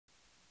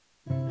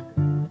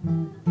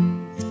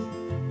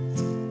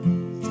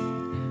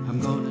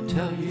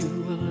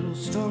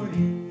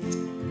story.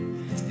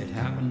 It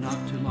happened not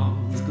too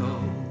long ago.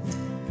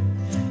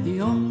 The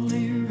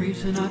only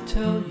reason I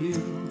tell you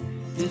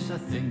is I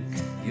think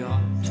you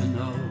ought to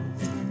know.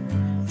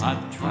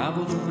 I've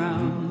traveled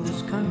around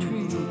this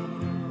country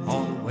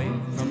all the way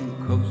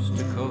from coast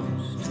to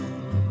coast.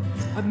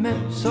 I've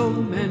met so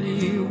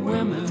many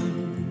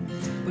women,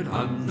 but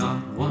I'm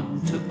not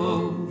one to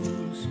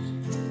boast.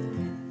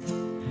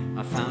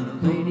 I found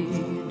a lady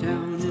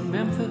down in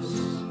Memphis,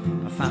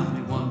 I found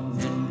me one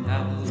in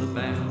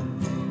Alabama,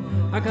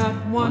 I got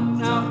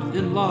one out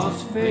in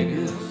Las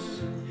Vegas,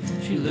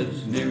 she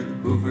lives near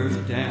Hoover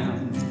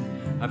Dam.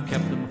 I've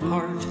kept them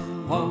apart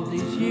all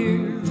these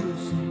years,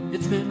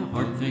 it's been a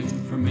hard thing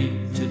for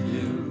me to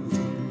do.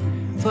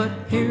 But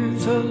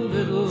here's a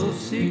little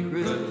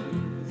secret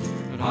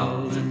that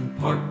I'll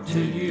impart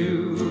to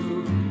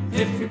you.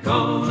 If you're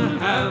gonna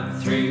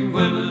have 3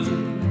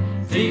 women,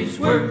 these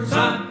words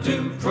I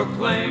do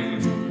proclaim.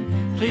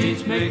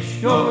 Please make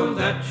sure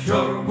that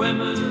your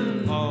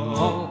women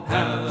all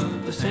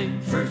have the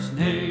same first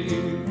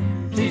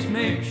name. Please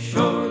make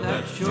sure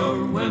that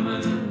your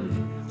women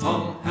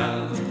all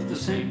have the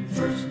same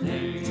first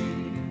name.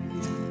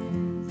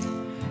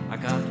 I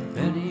got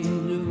Betty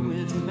Lou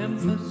in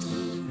Memphis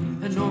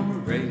and Norma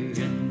Ray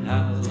in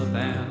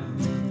Alabama.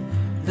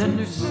 Then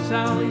there's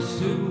Sally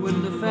Sue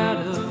in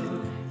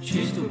Nevada,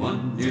 she's the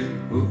one near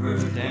Hoover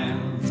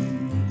Dam.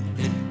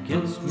 It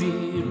gets me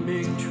in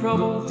big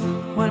trouble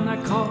when I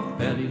call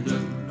Betty Lou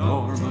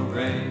Norma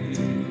Ray.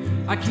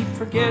 I keep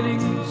forgetting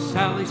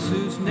Sally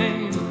Sue's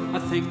name, I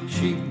think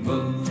she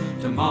moved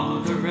to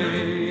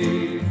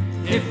Monterey.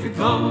 If you're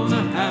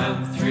gonna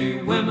have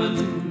 3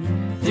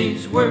 women,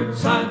 these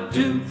words I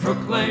do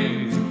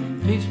proclaim.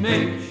 Please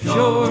make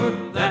sure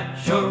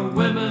that your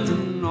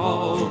women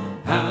all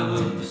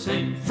have the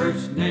same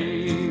first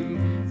name.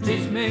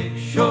 Please make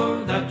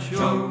sure that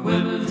your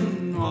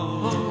women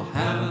all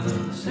have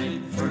the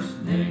same first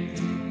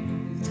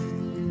name.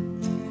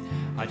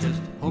 I just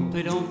hope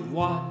they don't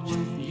watch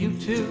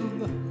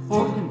YouTube,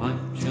 or they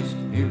might just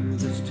hear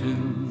this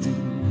tune.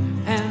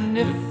 And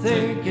if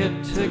they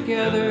get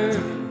together,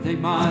 they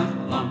might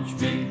launch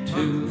me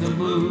to the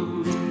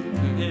moon.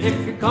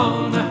 If you're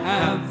gonna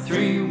have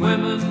 3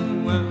 women,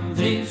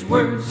 these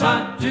words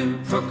I do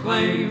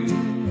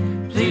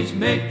proclaim. Please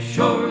make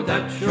sure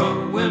that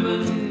your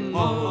women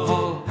all